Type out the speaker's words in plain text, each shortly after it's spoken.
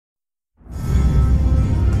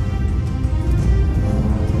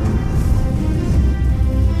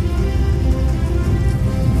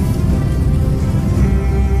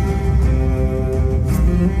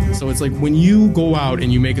it's like when you go out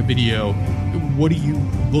and you make a video, what are you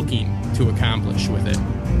looking to accomplish with it?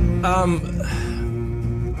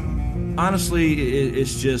 Honestly,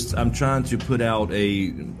 it's just I'm trying to put out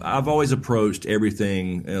I've always approached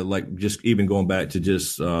everything like just even going back to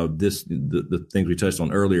just the things we touched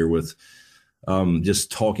on earlier with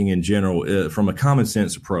just talking in general from a common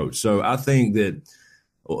sense approach. So I think that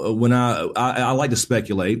when I like to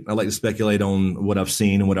speculate, I like to speculate on what I've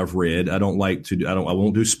seen and what I've read. I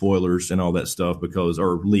won't do spoilers and all that stuff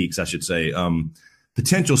or leaks, I should say,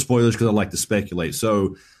 potential spoilers, because I like to speculate.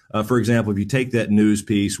 So, for example, if you take that news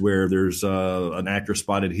piece where there's an actor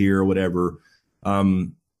spotted here or whatever,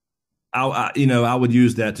 I would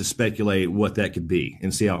use that to speculate what that could be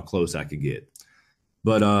and see how close I could get.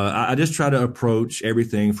 But I just try to approach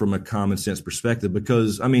everything from a common sense perspective,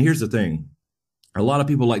 because, I mean, here's the thing. A lot of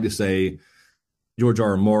people like to say George R.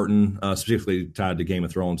 R. Martin, specifically tied to Game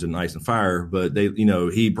of Thrones and Ice and Fire, but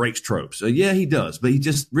he breaks tropes. Yeah, he does, but he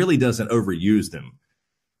just really doesn't overuse them.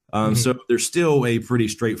 So there's still a pretty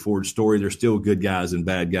straightforward story. There's still good guys and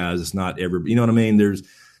bad guys. It's not you know what I mean?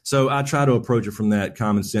 So I try to approach it from that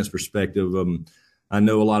common sense perspective. I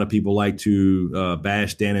know a lot of people like to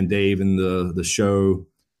bash Dan and Dave in the show,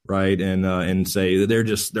 right? And say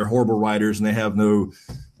that they're horrible writers and they have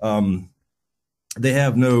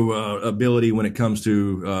no ability when it comes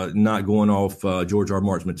to not going off George R. R.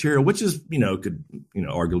 Martin's material, which is could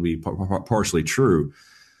arguably be partially true.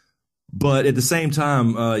 But at the same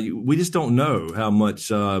time, we just don't know how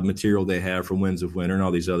much material they have from Winds of Winter and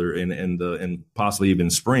all these other and possibly even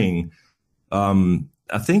Spring.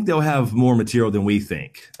 I think they'll have more material than we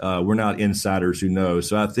think. We're not insiders who know.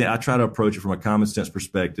 So I try to approach it from a common sense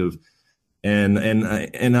perspective, and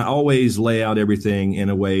I always lay out everything in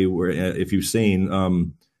a way where, if you've seen,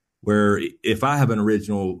 where if I have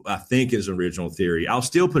I think is an original theory, I'll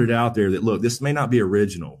still put it out there that, look, this may not be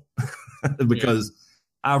original because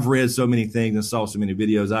I've read so many things and saw so many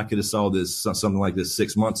videos. I could have saw something like this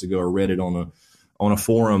 6 months ago or read it on a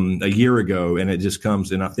forum a year ago, and it just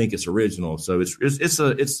comes, and I think it's original. So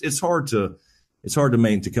it's hard to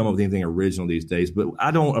come up with anything original these days. But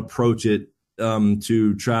I don't approach it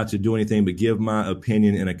to try to do anything but give my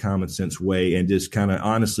opinion in a common sense way, and just kind of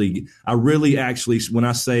honestly, I really actually, when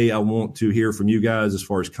I say I want to hear from you guys as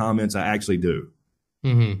far as comments, I actually do.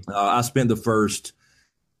 I spent the first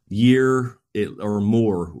year or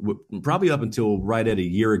more, probably up until right at a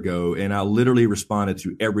year ago, and I literally responded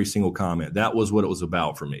to every single comment. That was what it was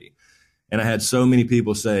about for me. And I had so many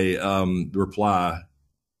people say, reply,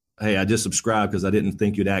 hey, I just subscribed because I didn't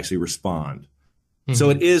think you'd actually respond. So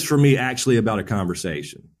it is for me actually about a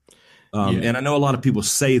conversation. And I know a lot of people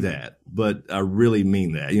say that, but I really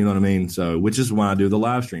mean that, you know what I mean? So, which is why I do the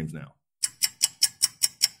live streams now.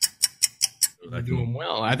 Doing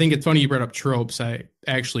well. I think it's funny you brought up tropes.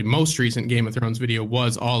 Most recent Game of Thrones video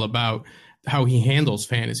was all about how he handles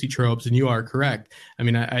fantasy tropes, and you are correct. I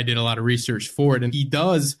mean, I did a lot of research for it, and he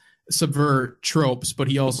does subvert tropes, but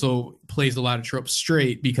he also plays a lot of tropes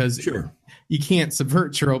straight, because you can't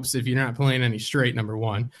subvert tropes if you're not playing any straight, number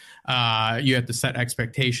one. You have to set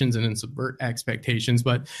expectations and then subvert expectations.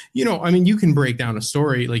 But, you can break down a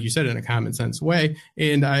story, like you said, in a common sense way.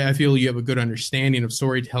 And I feel you have a good understanding of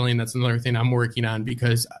storytelling. That's another thing I'm working on,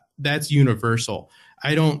 because that's universal.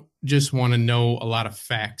 I don't just want to know a lot of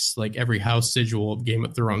facts, like every house sigil of Game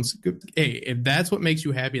of Thrones. Hey, if that's what makes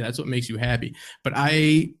you happy, that's what makes you happy. But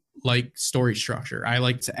I like story structure. I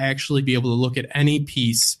like to actually be able to look at any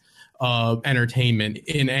piece of entertainment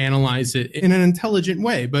and analyze it in an intelligent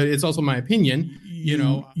way. But it's also my opinion.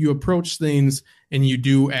 You approach things and you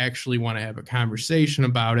do actually want to have a conversation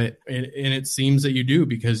about it. And it seems that you do,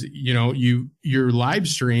 because, your live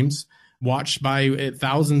streams watched by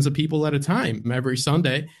thousands of people at a time every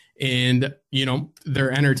Sunday. And,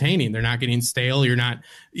 they're entertaining. They're not getting stale.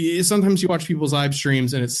 Sometimes you watch people's live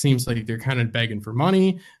streams and it seems like they're kind of begging for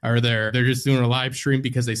money, or they're just doing a live stream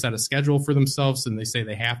because they set a schedule for themselves and they say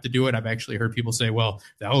they have to do it. I've actually heard people say, well,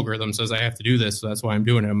 the algorithm says I have to do this, so that's why I'm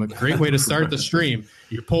doing it. I'm a great way to start the stream.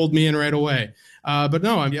 You pulled me in right away. But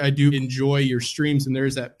no, I do enjoy your streams, and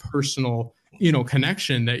there's that personal,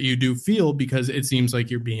 connection that you do feel, because it seems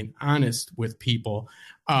like you're being honest with people.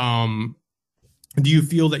 Do you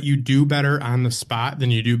feel that you do better on the spot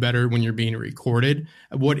than you do better when you're being recorded?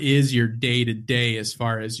 What is your day-to-day as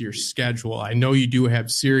far as your schedule? I know you do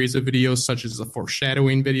have series of videos, such as the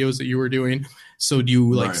foreshadowing videos that you were doing. So do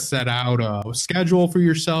you set out a schedule for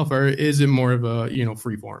yourself, or is it more of a,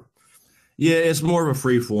 free form? Yeah, it's more of a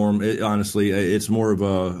free form. Honestly, it's more of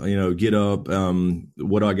a, get up.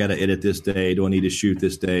 What do I got to edit this day? Do I need to shoot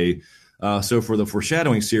this day? So for the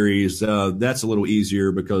foreshadowing series, that's a little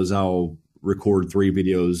easier, because I'll record 3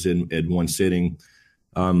 videos in one sitting.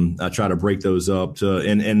 I try to break those up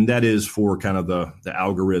and that is for kind of the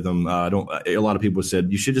algorithm. A lot of people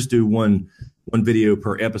said you should just do one video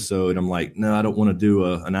per episode. I'm like, no, I don't want to do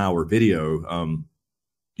an hour video.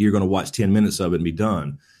 You're going to watch 10 minutes of it and be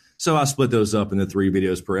done. So I split those up into 3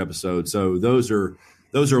 videos per episode. So those are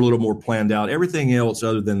a little more planned out. Everything else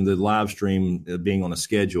other than the live stream being on a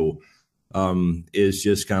schedule is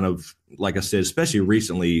just kind of, like I said, especially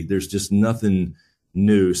recently, there's just nothing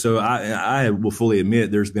new. So I will fully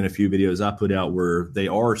admit there's been a few videos I put out where they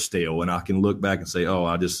are stale, and I can look back and say, oh,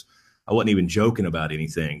 I wasn't even joking about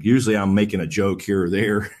anything. Usually I'm making a joke here or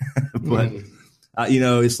there, but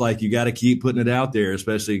it's like you got to keep putting it out there,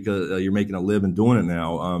 especially because you're making a living doing it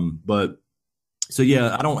now. But so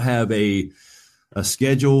yeah, I don't have a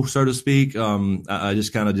schedule, so to speak. I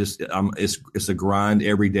just kind of it's a grind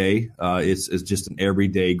every day. It's just an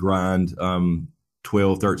everyday grind,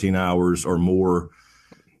 12, 13 hours or more.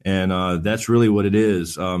 And that's really what it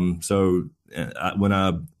is. So when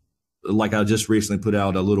I just recently put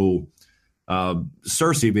out a little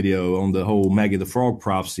Cersei video on the whole Maggie the Frog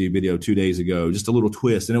prophecy video 2 days ago, just a little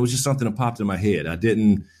twist. And it was just something that popped in my head. I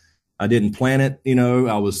didn't plan it.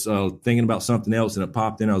 I was thinking about something else and it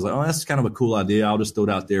popped in. I was like, oh, that's kind of a cool idea. I'll just throw it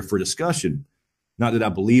out there for discussion. Not that I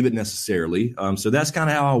believe it necessarily. So that's kind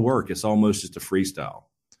of how I work. It's almost just a freestyle.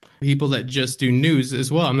 People that just do news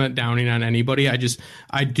as well. I'm not downing on anybody.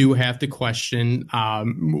 I do have to question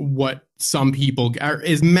what some people, or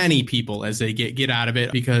as many people as they get out of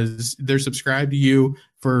it, because they're subscribed to you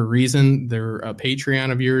for a reason. They're a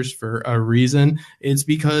Patreon of yours for a reason. It's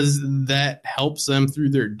because that helps them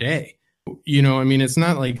through their day. It's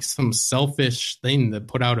not like some selfish thing to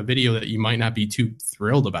put out a video that you might not be too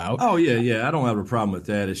thrilled about. Oh yeah. I don't have a problem with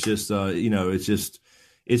that. It's just,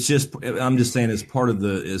 it's just, I'm just saying it's part of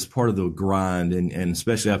the grind, and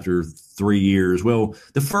especially after 3 years. Well,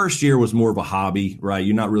 the first year was more of a hobby, right?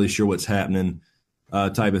 You're not really sure what's happening,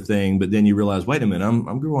 type of thing. But then you realize, wait a minute,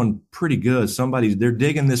 I'm growing pretty good. They're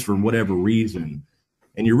digging this for whatever reason,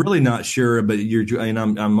 and you're really not sure. But you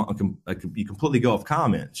completely go off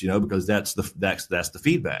comments, because that's the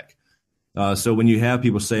feedback. So when you have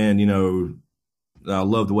people saying, I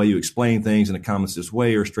love the way you explain things in a comments this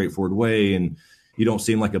way or straightforward way, and you don't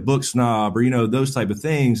seem like a book snob, or, those type of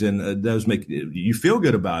things. And those make you feel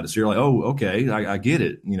good about it. So you're like, oh, okay, I get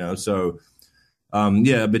it. So,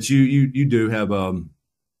 yeah, but you do have, and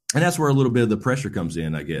that's where a little bit of the pressure comes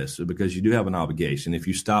in, I guess, because you do have an obligation. If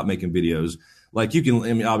you stop making videos, like you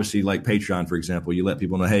can, obviously like Patreon, for example, you let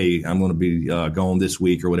people know, hey, I'm going to be gone this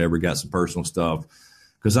week or whatever, got some personal stuff.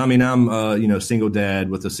 Because I'm single dad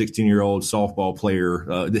with a 16-year-old softball player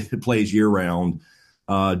that plays year round.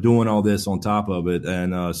 Doing all this on top of it.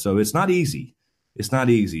 And so it's not easy. It's not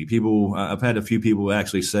easy. People, I've had a few people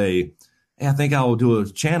actually say, hey, I think I'll do a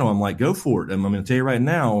channel. I'm like, go for it. And I'm going to tell you right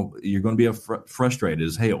now, you're going to be frustrated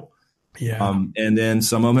as hell. Yeah. And then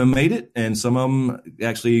some of them made it, and some of them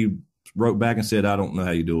actually wrote back and said, I don't know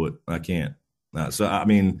how you do it. I can't. So,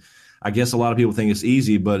 I guess a lot of people think it's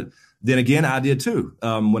easy, but then again, I did too.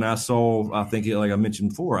 When I saw, I think like I mentioned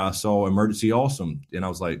before, I saw Emergency Awesome, and I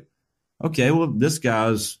was like, okay, well, this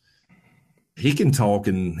he can talk,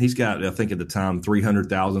 and he's got, I think at the time,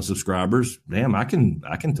 300,000 subscribers. Damn, I can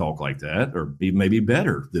talk like that, or maybe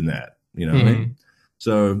better than that. What I mean?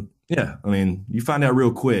 So yeah, you find out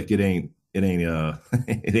real quick. It ain't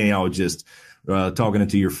all just talking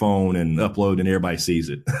into your phone and uploading, and everybody sees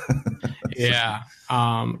it. Yeah.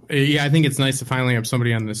 I think it's nice to finally have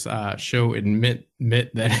somebody on this show admit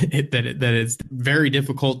that it's very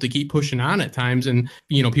difficult to keep pushing on at times. And,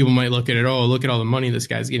 people might look at it, oh, look at all the money this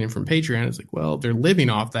guy's getting from Patreon. It's like, well, they're living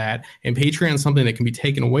off that. And Patreon is something that can be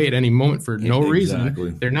taken away at any moment for no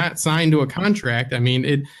reason. They're not signed to a contract.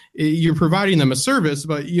 You're providing them a service,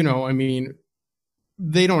 but,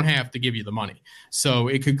 they don't have to give you the money. So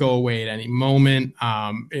it could go away at any moment.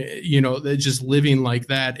 Just living like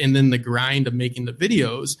that. And then the grind of making the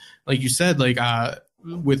videos, like you said,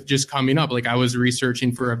 with just coming up, I was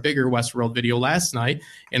researching for a bigger Westworld video last night,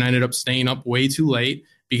 and I ended up staying up way too late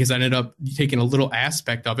because I ended up taking a little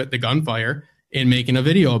aspect of it, the gunfire, and making a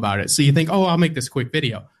video about it. So you think, oh, I'll make this quick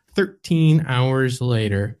video. 13 hours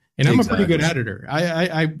later. And I'm a pretty good editor.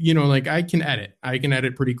 I can edit. I can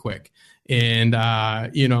edit pretty quick. And,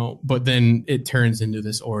 but then it turns into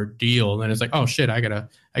this ordeal. And then it's like, oh shit, I gotta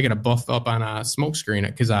buff up on a Smokescreen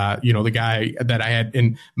it. Cause, the guy that I had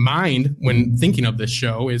in mind when thinking of this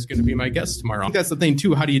show is going to be my guest tomorrow. I think that's the thing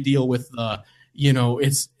too. How do you deal with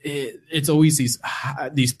it's always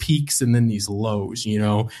these peaks and then these lows,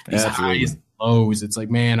 these highs, lows. It's like,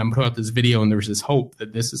 man, I'm putting out this video and there's this hope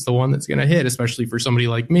that this is the one that's going to hit, especially for somebody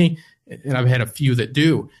like me. And I've had a few that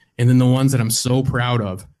do. And then the ones that I'm so proud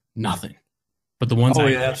of, nothing. But the ones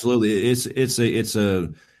yeah, absolutely. It's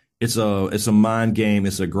a mind game.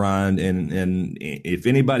 It's a grind. And if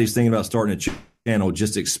anybody's thinking about starting a channel,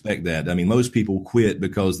 just expect that. I mean, most people quit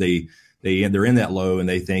because they're in that low and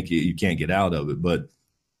they think you can't get out of it. But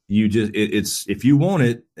it's if you want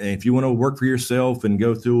it, and if you want to work for yourself and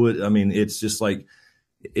go through it, I mean, it's just like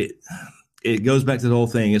it goes back to the whole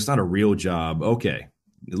thing. It's not a real job. Okay,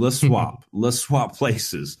 let's swap. Let's swap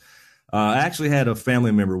places. I actually had a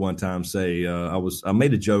family member one time say, I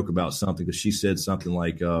made a joke about something because she said something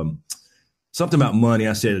like, something about money.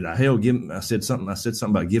 I said, I said something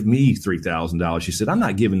about give me $3,000. She said, I'm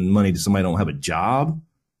not giving money to somebody who don't have a job.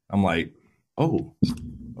 I'm like, oh,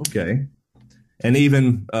 okay. And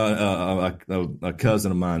even a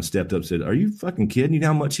cousin of mine stepped up and said, are you fucking kidding? You know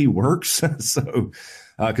how much he works? So,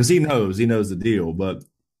 because he knows the deal. But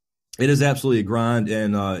it is absolutely a grind,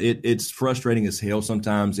 and it's frustrating as hell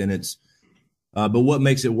sometimes. And but what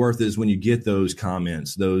makes it worth it is when you get those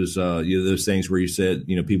comments, those things where you said,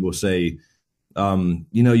 people say,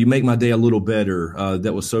 you make my day a little better.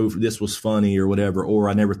 This was funny or whatever, or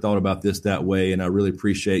I never thought about this that way. And I really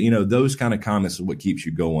appreciate, those kind of comments is what keeps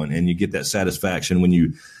you going. And you get that satisfaction when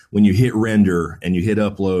you hit render and you hit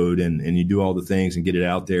upload and you do all the things and get it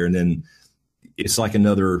out there. And then it's like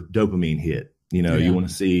another dopamine hit. You want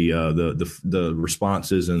to see the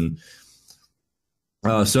responses, and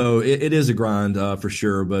so it is a grind for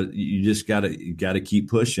sure. But you just gotta keep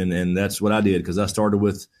pushing, and that's what I did, because I started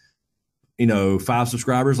with 5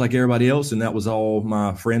 subscribers like everybody else, and that was all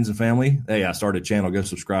my friends and family. Hey, I started a channel, go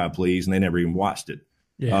subscribe, please, and they never even watched it.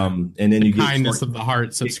 Yeah. And then you get kindness of the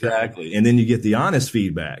heart. Subscribe. Exactly, and then you get the honest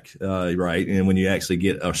feedback, right? And when you actually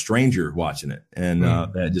get a stranger watching it, and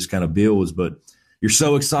that just kind of builds, but. You're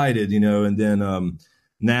so excited, and then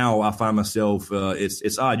now I find myself,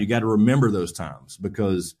 it's odd. You got to remember those times,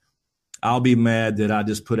 because I'll be mad that I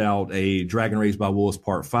just put out a Dragon Raised by Wolves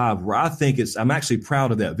Part 5, where I think I'm actually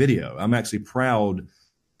proud of that video. I'm actually proud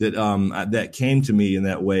that that came to me in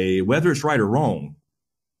that way, whether it's right or wrong.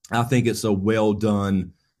 I think it's a well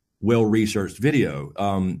done, well researched video.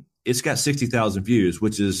 It's got 60,000 views,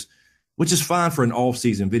 which is fine for an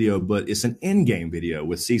off-season video, but it's an in-game video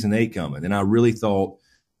with season 8 coming. And I really thought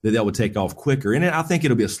that would take off quicker. And I think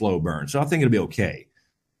it'll be a slow burn. So I think it'll be okay.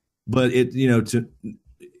 But that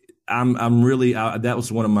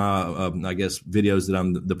was one of my, I guess, videos that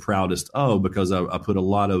I'm the proudest of, because I put a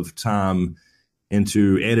lot of time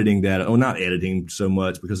into editing that. Oh, not editing so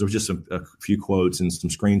much, because there was just a few quotes and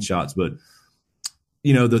some screenshots, but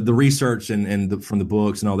the research and from the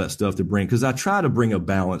books and all that stuff to bring, because I try to bring a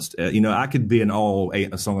balanced, I could be an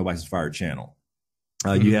a Song of Ice and Fire channel.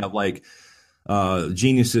 You have like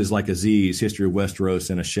geniuses like Aziz, History of Westeros,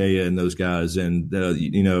 and Ashea and those guys, and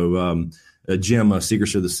Jim,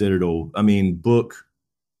 Secrets of the Citadel. I mean, book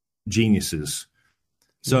geniuses.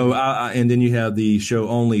 So and then you have the show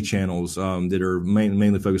only channels that are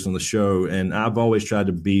mainly focused on the show, and I've always tried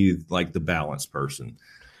to be like the balanced person.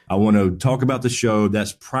 I want to talk about the show.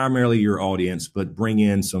 That's primarily your audience, but bring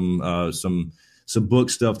in some book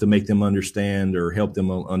stuff to make them understand or help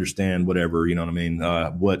them understand whatever, you know what I mean?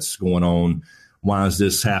 What's going on? Why is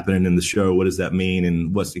this happening in the show? What does that mean?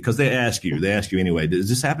 And because they ask you anyway, does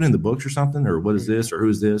this happen in the books or something? Or what is this? Or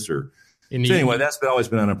who's this? Or so anyway, that's always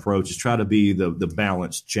been an approach, is try to be the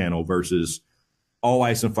balanced channel versus all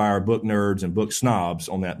Ice and Fire book nerds and book snobs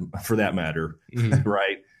on that, for that matter.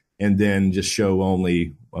 Right. And then just show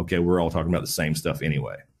only, okay, we're all talking about the same stuff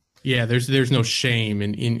anyway. Yeah, there's no shame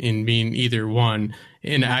in being either one.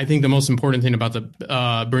 And I think the most important thing about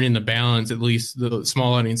the bringing the balance, at least the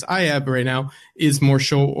small audience I have right now, is more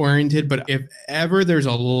show oriented. But if ever there's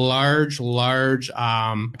a large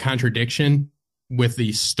contradiction with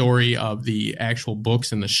the story of the actual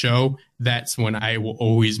books and the show, that's when I will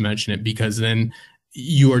always mention it, because then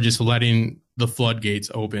you are just letting the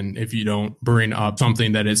floodgates open if you don't bring up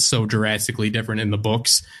something that is so drastically different in the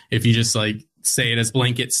books. If you just like say it as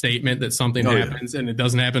blanket statement that something happens and it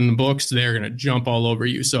doesn't happen in the books, they're going to jump all over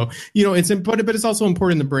you. So, it's important, but it's also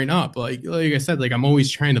important to bring up, like I said, like I'm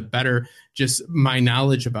always trying to better just my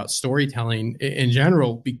knowledge about storytelling in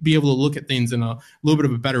general, be able to look at things in a little bit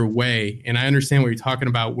of a better way. And I understand what you're talking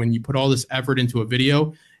about when you put all this effort into a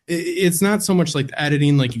video. It's not so much like the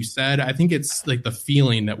editing, like you said. I think it's like the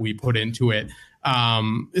feeling that we put into it.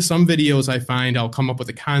 Some videos I find I'll come up with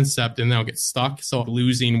a concept and then I'll get stuck, so I'm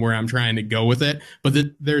losing where I'm trying to go with it. But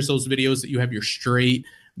there's those videos that you have your straight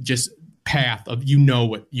just path of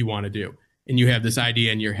what you want to do. and you have this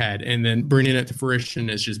idea in your head, and then bringing it to fruition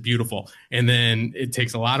is just beautiful. And then it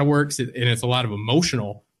takes a lot of work, and it's a lot of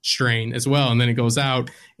emotional strain as well. And then it goes out,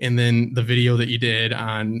 and then the video that you did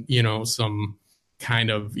on, you know, some kind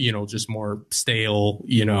of, you know, just more stale,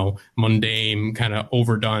 you know, mundane, kind of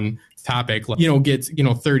overdone topic, you know, gets, you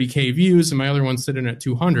know, 30K views, and my other one's sitting at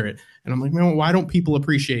 200. And I'm like, man, why don't people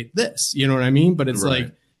appreciate this? You know what I mean? But it's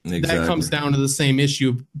like, that comes down to the same issue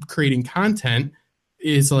of creating content.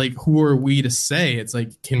 Is like, who are we to say? It's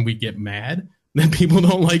like, can we get mad that people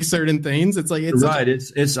don't like certain things? It's like, it's right.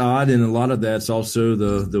 It's odd, and a lot of that's also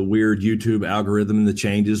the weird YouTube algorithm and the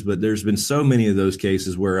changes. But there's been so many of those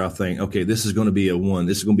cases where I think, okay, this is going to be one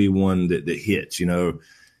that hits, you know,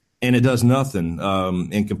 and it does nothing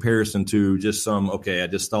in comparison to just okay, I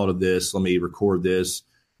just thought of this, let me record this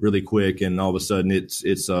really quick, and all of a sudden it's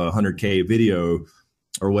a 100K video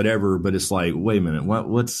or whatever. But it's like, wait a minute,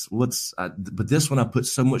 but this one I put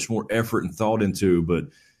so much more effort and thought into. But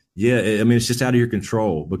yeah, I mean, it's just out of your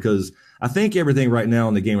control, because I think everything right now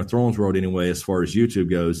in the Game of Thrones world, anyway, as far as YouTube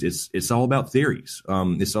goes, it's all about theories.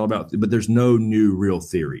 It's all about, but there's no new real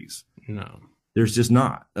theories. No, there's just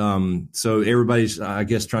not. So everybody's, I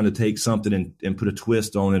guess, trying to take something and put a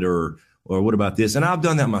twist on it, or what about this? And I've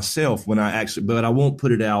done that myself but I won't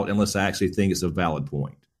put it out unless I actually think it's a valid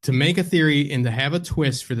point. To make a theory and to have a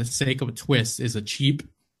twist for the sake of a twist is a cheap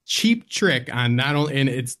trick on not only, and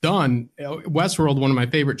it's done. Westworld, one of my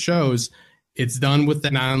favorite shows, it's done with the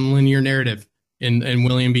non-linear narrative and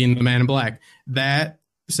William being the man in black. That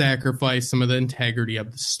sacrificed some of the integrity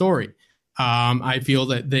of the story. I feel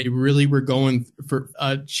that they really were going for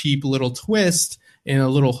a cheap little twist and a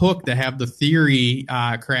little hook to have the theory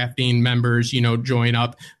crafting members, you know, join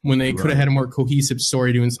up when they could have had a more cohesive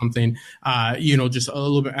story doing something, you know, just a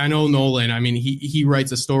little bit. I know Nolan, I mean, he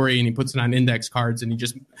writes a story and he puts it on index cards, and he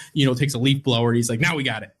just, you know, takes a leaf blower and he's like, now we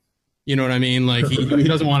got it. You know what I mean? Like he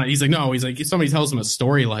doesn't want it. He's like, no, he's like, if somebody tells him a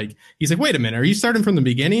story, like, he's like, wait a minute, are you starting from the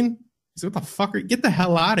beginning? He's like, what the fuck? Get the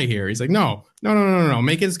hell out of here. He's like, no.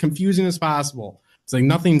 Make it as confusing as possible. It's like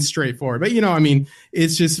nothing straightforward. But, you know, I mean,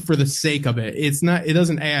 it's just for the sake of it. It's not, it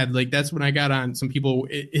doesn't add, like, that's when I got on some people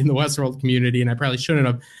in the Westworld community, and I probably shouldn't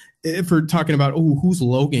have, for talking about, oh, who's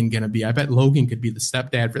Logan going to be? I bet Logan could be the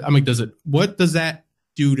stepdad for, I'm like, what does that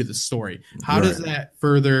do to the story? How does that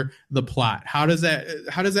further the plot? How does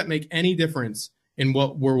that make any difference in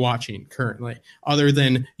what we're watching currently, other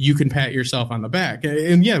than you can pat yourself on the back?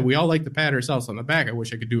 And yeah, we all like to pat ourselves on the back. I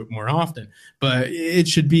wish I could do it more often, but it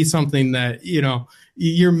should be something that, you know,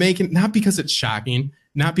 you're making, not because it's shocking,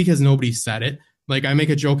 not because nobody said it. Like, I make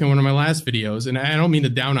a joke in one of my last videos, and I don't mean to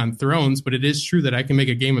down on Thrones, but it is true that I can make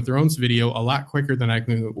a Game of Thrones video a lot quicker than I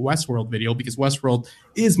can a Westworld video, because Westworld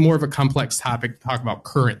is more of a complex topic to talk about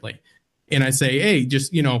currently. And I say, hey,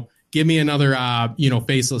 just, you know, give me another, you know,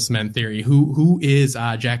 faceless men theory. Who is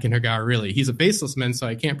Jack and Hagar really? He's a faceless man, so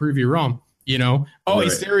I can't prove you wrong. You know,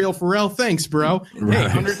 he's Serial Pharrell. Thanks, bro. Hey,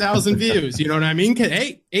 100,000 views. You know what I mean?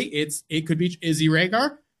 Hey, it could be Izzy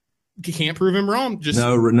Rhaegar. You can't prove him wrong. Just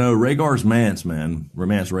no. Rhaegar's Mance, man.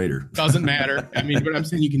 Romance Raider. Doesn't matter. I mean, but I'm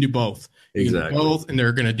saying you can do both. Exactly. Can do both, and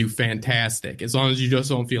they're going to do fantastic as long as you just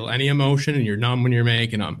don't feel any emotion and you're numb when you're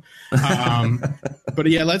making them. But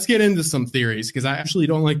yeah, let's get into some theories, because I actually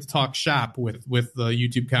don't like to talk shop with the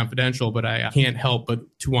YouTube Confidential, but I can't help but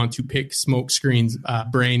to want to pick Smokescreen's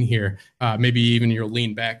brain here. Maybe even you'll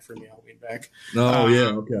lean back for me. I'll lean back. Oh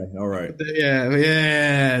yeah. Okay. All right.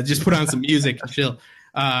 Yeah. Just put on some music and chill.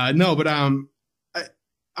 No, but I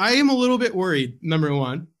am a little bit worried. Number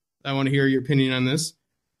one, I want to hear your opinion on this.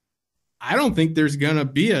 I don't think there's gonna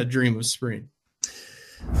be a Dream of Spring.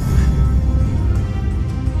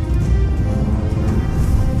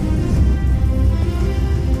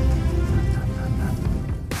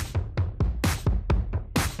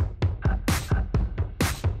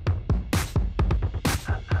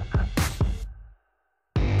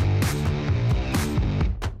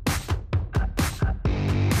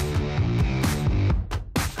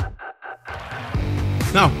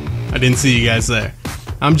 No, I didn't see you guys there.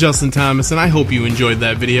 I'm Justin Thomas, and I hope you enjoyed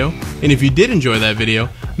that video. And if you did enjoy that video,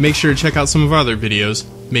 make sure to check out some of our other videos,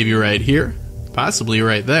 maybe right here, possibly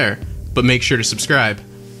right there. But make sure to subscribe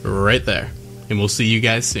right there, and we'll see you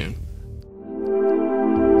guys soon.